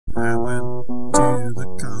I went to the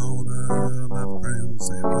corner, my friends,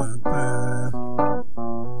 they weren't there.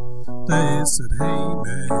 They said, hey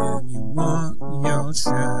man, you want your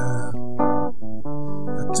share?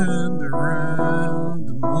 I turned around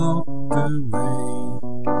and walked away.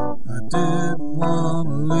 I didn't want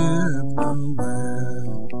to live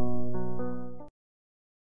nowhere.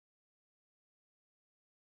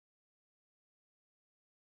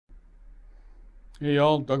 Hey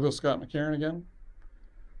y'all, Douglas Scott McCarron again.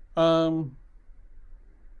 I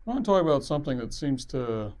want to talk about something that seems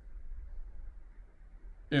to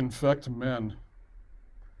infect men,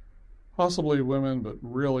 possibly women, but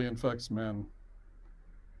really infects men.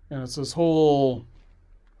 And it's this whole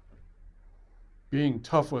being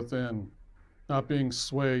tough within, not being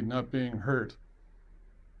swayed, not being hurt,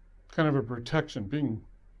 kind of a protection, being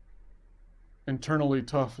internally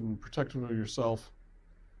tough and protective of yourself.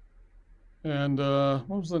 And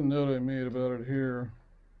what was the note I made about it here?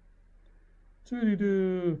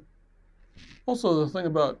 Also, the thing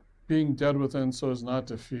about being dead within so as not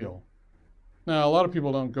to feel. Now, a lot of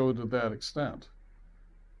people don't go to that extent,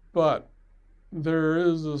 but there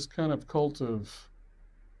is this kind of cult of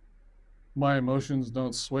my emotions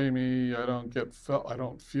don't sway me. I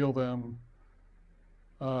don't feel them.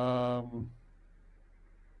 A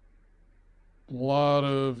lot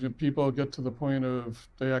of people get to the point of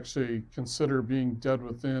they actually consider being dead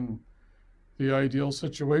within the ideal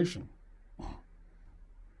situation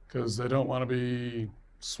because they don't want to be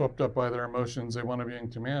swept up by their emotions. They want to be in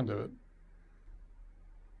command of it.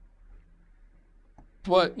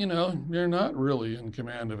 But, you're not really in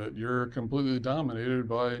command of it. You're completely dominated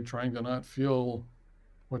by trying to not feel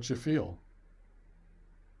what you feel.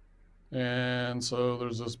 And so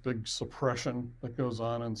there's this big suppression that goes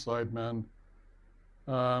on inside men.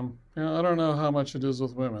 I don't know how much it is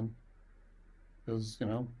with women, because,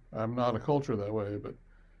 I'm not a culture that way, but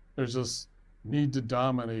there's this need to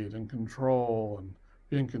dominate and control and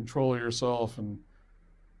be in control of yourself and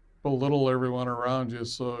belittle everyone around you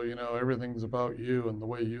so, everything's about you and the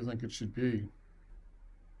way you think it should be.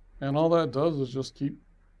 And all that does is just keep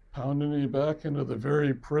pounding you back into the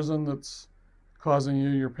very prison that's causing you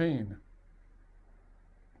your pain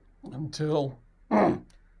until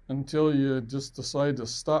you just decide to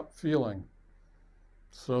stop feeling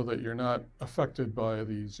so that you're not affected by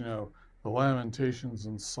these, the lamentations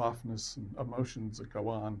and softness and emotions that go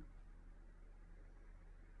on.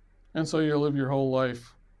 And so you live your whole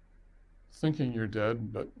life thinking you're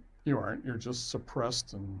dead, but you aren't. You're just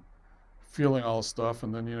suppressed and feeling all stuff.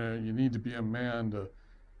 And then, you need to be a man to,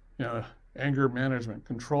 anger management,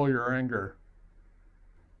 control your anger.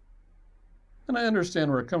 And I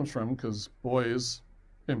understand where it comes from, because boys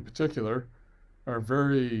in particular are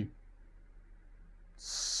very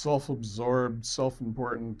self-absorbed,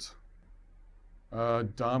 self-important,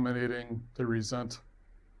 dominating. They resent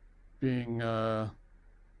being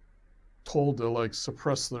told to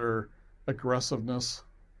suppress their aggressiveness.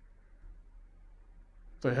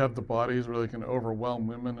 They have the bodies where they can overwhelm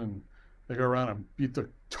women, and they go around and beat the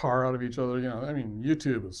tar out of each other.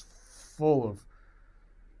 YouTube is full of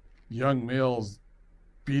young males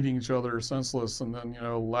beating each other senseless and then,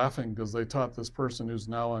 laughing because they taught this person who's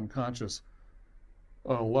now unconscious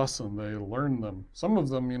a lesson. They learned them. Some of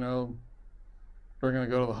them, are going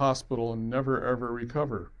to go to the hospital and never, ever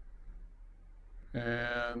recover.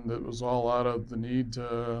 And it was all out of the need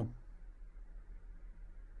to,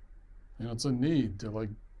 it's a need to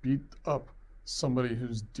beat up somebody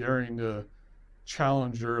who's daring to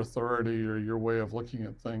challenge your authority or your way of looking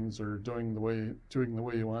at things or doing the way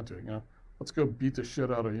you want to. Let's go beat the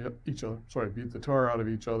shit out of each other. Beat the tar out of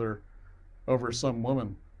each other over some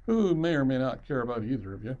woman who may or may not care about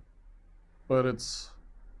either of you. But it's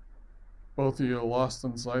both of you lost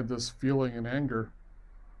inside this feeling and anger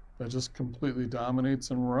that just completely dominates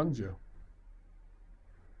and runs you.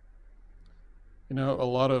 A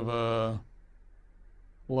lot of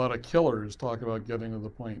killers talk about getting to the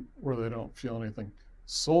point where they don't feel anything.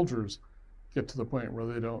 Soldiers get to the point where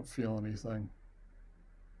they don't feel anything.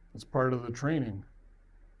 It's part of the training.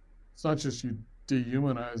 It's not just you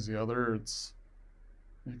dehumanize the other, it's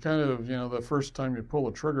you kind of, the first time you pull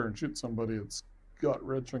a trigger and shoot somebody, it's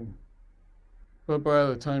gut-wrenching. But by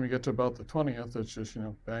the time you get to about the 20th, it's just,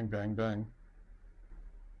 bang, bang, bang.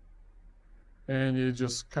 And you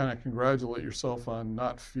just kind of congratulate yourself on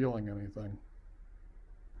not feeling anything.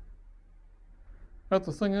 But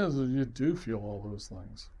the thing is you do feel all those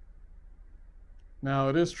things. Now,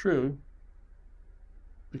 it is true,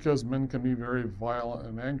 because men can be very violent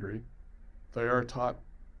and angry, they are taught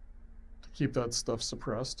to keep that stuff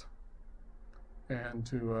suppressed and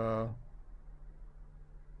to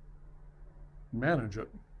manage it.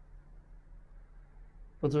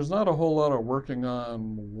 But there's not a whole lot of working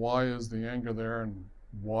on why is the anger there and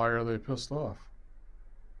why are they pissed off.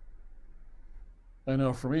 I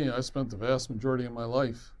know for me, I spent the vast majority of my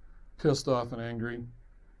life pissed off and angry,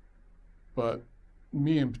 but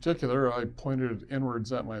me in particular, I pointed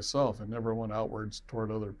inwards at myself and never went outwards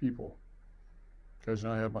toward other people. Because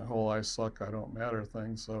I have my whole "I suck, I don't matter"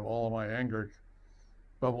 thing, so all of my anger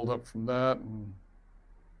bubbled up from that, and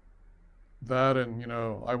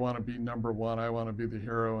I want to be number one, I want to be the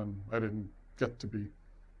hero, and I didn't get to be.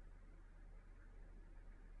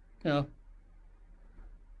 Yeah.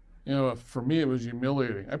 For me, it was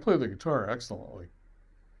humiliating. I played the guitar excellently,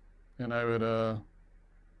 and I would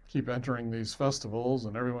keep entering these festivals,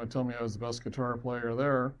 and everyone would tell me I was the best guitar player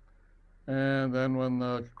there. And then when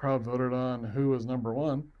the crowd voted on who was number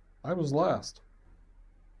one, I was last.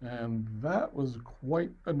 And that was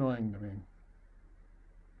quite annoying to me.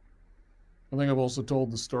 I think I've also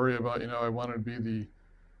told the story about, I wanted to be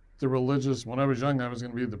the religious, when I was young, I was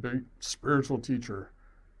going to be the big spiritual teacher.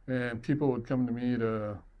 And people would come to me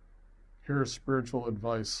to hear spiritual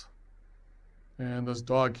advice. And this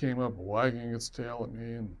dog came up wagging its tail at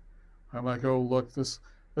me, and I'm like, oh, look, this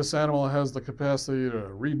animal has the capacity to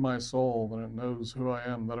read my soul, and it knows who I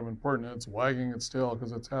am, that I'm important, and it's wagging its tail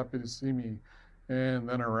because it's happy to see me. And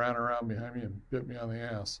then it ran around behind me and bit me on the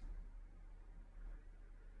ass.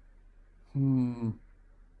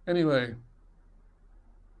 Anyway,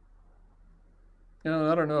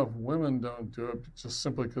 I don't know if women don't do it just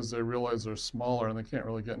simply because they realize they're smaller and they can't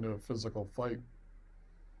really get into a physical fight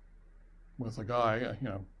with a guy.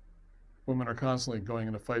 Women are constantly going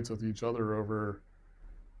into fights with each other over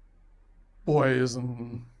boys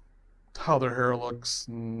and how their hair looks,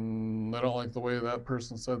 and they don't like the way that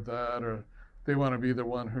person said that, or they want to be the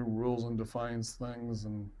one who rules and defines things,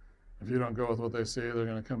 and if you don't go with what they say, they're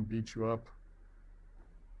going to come beat you up.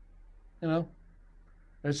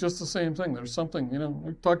 It's just the same thing. There's something,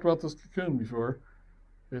 we've talked about this cocoon before.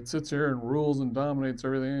 It sits here and rules and dominates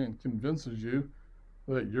everything and convinces you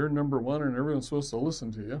that you're number one and everyone's supposed to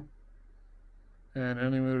listen to you. And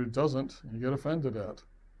anyone who doesn't, you get offended at.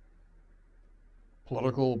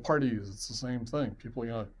 Political parties, it's the same thing.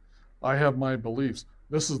 People, I have my beliefs.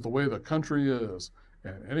 This is the way the country is.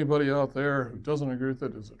 And anybody out there who doesn't agree with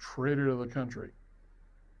it is a traitor to the country.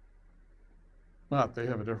 Not they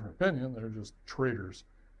have a different opinion, they're just traitors.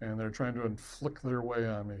 And they're trying to inflict their way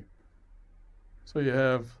on me. So you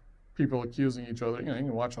have people accusing each other. You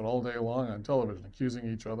can watch it all day long on television,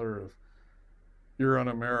 accusing each other of you're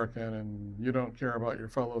un-American and you don't care about your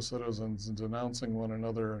fellow citizens, and denouncing one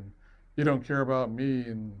another, and you don't care about me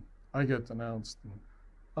and I get denounced, and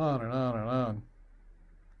on and on and on.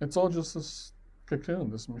 It's all just this cocoon,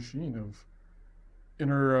 this machine of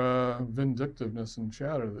inner vindictiveness and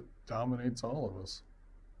chatter that dominates all of us.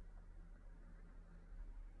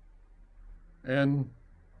 And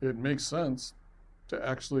it makes sense to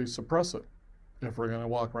actually suppress it if we're going to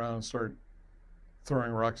walk around and start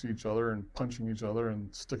throwing rocks at each other and punching each other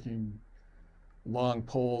and sticking long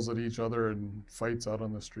poles at each other and fights out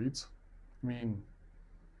on the streets. I mean,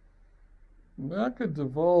 that could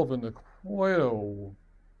devolve into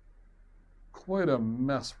quite a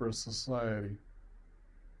mess for society.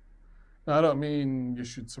 Now, I don't mean you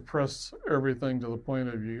should suppress everything to the point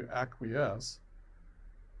of you acquiesce.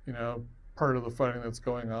 Part of the fighting that's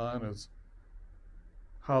going on is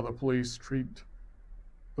how the police treat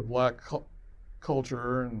the black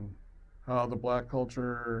culture and how the black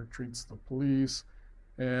culture treats the police.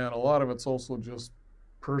 And a lot of it's also just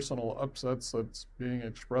personal upsets that's being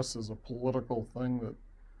expressed as a political thing that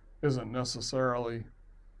isn't necessarily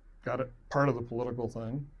part of the political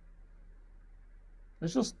thing.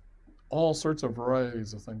 It's just all sorts of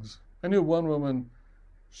varieties of things. I knew one woman,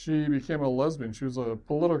 she became a lesbian. She was a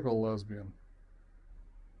political lesbian.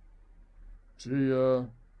 She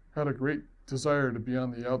had a great desire to be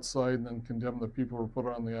on the outside and then condemn the people who put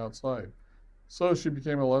her on the outside. So she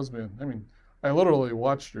became a lesbian. I mean, I literally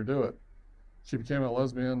watched her do it. She became a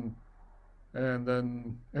lesbian, and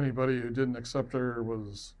then anybody who didn't accept her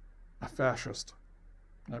was a fascist,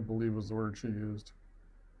 I believe was the word she used.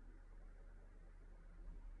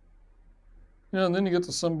 And then you get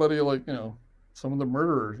to somebody like, some of the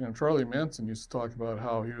murderers. Charlie Manson used to talk about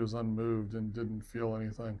how he was unmoved and didn't feel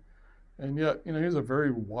anything. And yet, he's a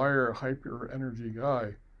very hyper energy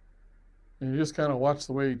guy. And you just kind of watch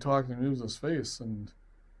the way he talked and moves his face. And,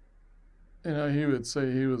 he would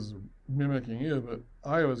say he was mimicking you, but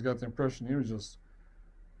I always got the impression he was just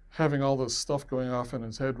having all this stuff going off in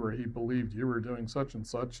his head where he believed you were doing such and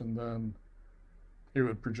such, and then he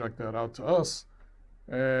would project that out to us.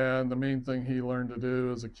 And the main thing he learned to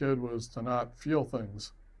do as a kid was to not feel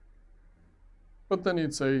things. But then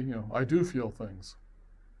he'd say, I do feel things.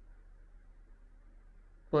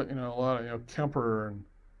 But, a lot of, Kemper and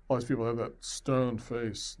all these people have that stoned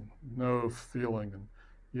face, no feeling, and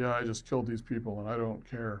yeah, I just killed these people and I don't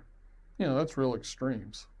care. That's real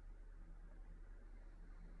extremes.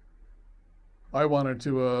 I wanted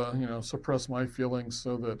to, suppress my feelings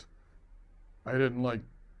so that I didn't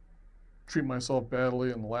treat myself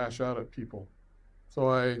badly and lash out at people. So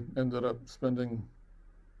I ended up spending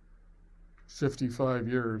 55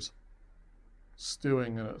 years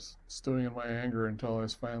stewing in my anger until I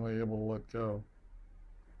was finally able to let go.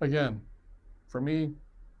 Again, for me,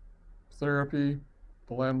 therapy,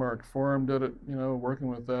 the Landmark Forum did it, working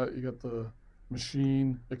with that. You get the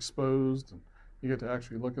machine exposed and you get to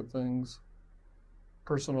actually look at things.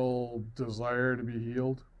 Personal desire to be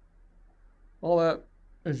healed. All that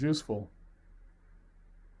is useful.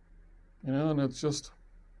 And it's just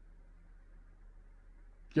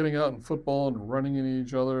getting out in football and running into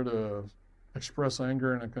each other to express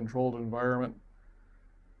anger in a controlled environment.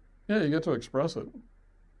 Yeah, you get to express it.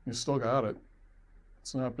 You still got it.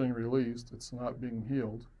 It's not being released. It's not being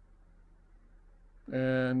healed.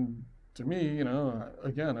 And to me,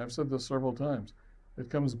 again, I've said this several times. It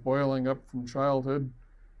comes boiling up from childhood.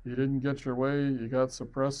 You didn't get your way. You got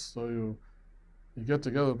suppressed. So you get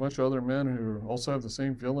together with a bunch of other men who also have the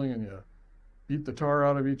same feeling, and you beat the tar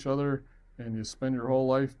out of each other, and you spend your whole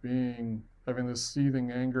life having this seething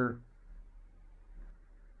anger.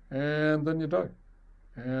 And then you die.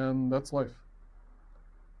 And that's life.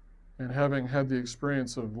 And having had the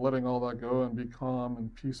experience of letting all that go and be calm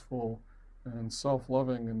and peaceful and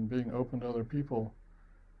self-loving and being open to other people,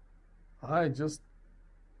 I just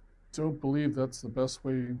don't believe that's the best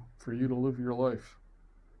way for you to live your life.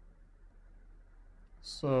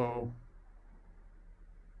 So,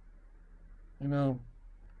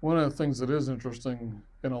 one of the things that is interesting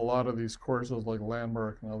in a lot of these courses like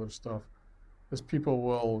Landmark and other stuff is people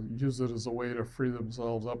will use it as a way to free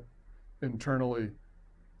themselves up internally,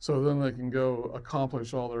 so then they can go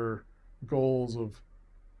accomplish all their goals of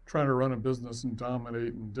trying to run a business and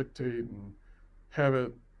dominate and dictate and have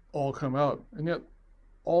it all come out. And yet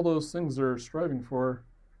all those things they're striving for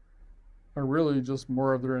are really just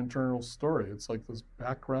more of their internal story. It's like this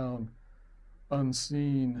background,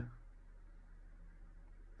 unseen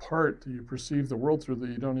part that you perceive the world through that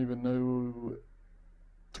you don't even know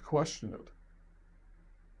to question it.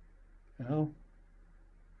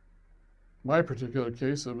 My particular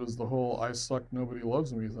case, it was the whole I suck, nobody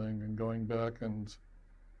loves me thing, and going back and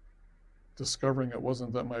discovering it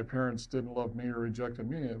wasn't that my parents didn't love me or rejected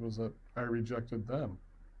me, it was that I rejected them.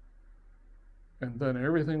 And then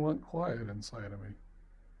everything went quiet inside of me.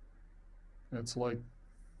 It's like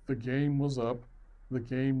the game was up, the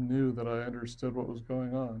game knew that I understood what was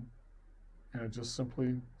going on, and it just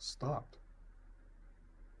simply stopped.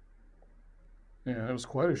 And it was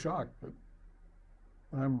quite a shock, but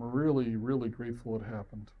I'm really, really grateful it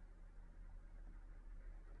happened.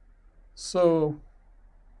 So,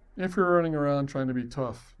 if you're running around trying to be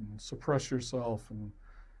tough and suppress yourself and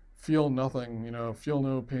feel nothing, feel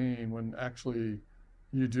no pain, when actually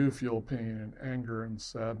you do feel pain and anger and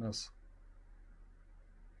sadness,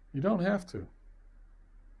 you don't have to.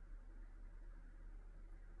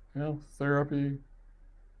 Therapy,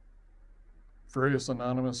 various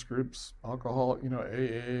anonymous groups, alcohol,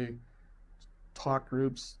 AA, talk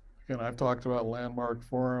groups. Again, I've talked about Landmark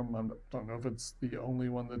Forum. I don't know if it's the only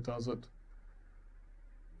one that does it.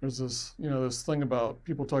 There's this, this thing about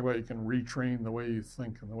people talk about you can retrain the way you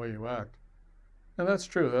think and the way you act. And that's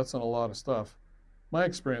true. That's in a lot of stuff. My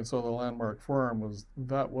experience of the Landmark Forum was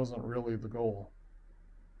that wasn't really the goal.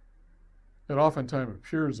 It oftentimes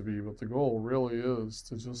appears to be, but the goal really is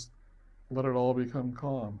to just let it all become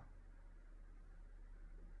calm,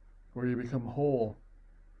 where you become whole,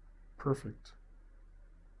 perfect,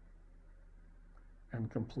 and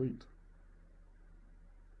complete.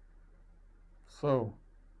 So,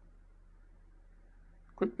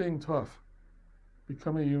 quit being tough.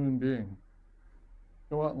 Become a human being.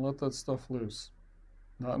 Go out and let that stuff loose.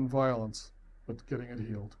 Not in violence, but getting it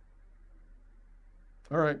healed.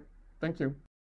 All right. Thank you.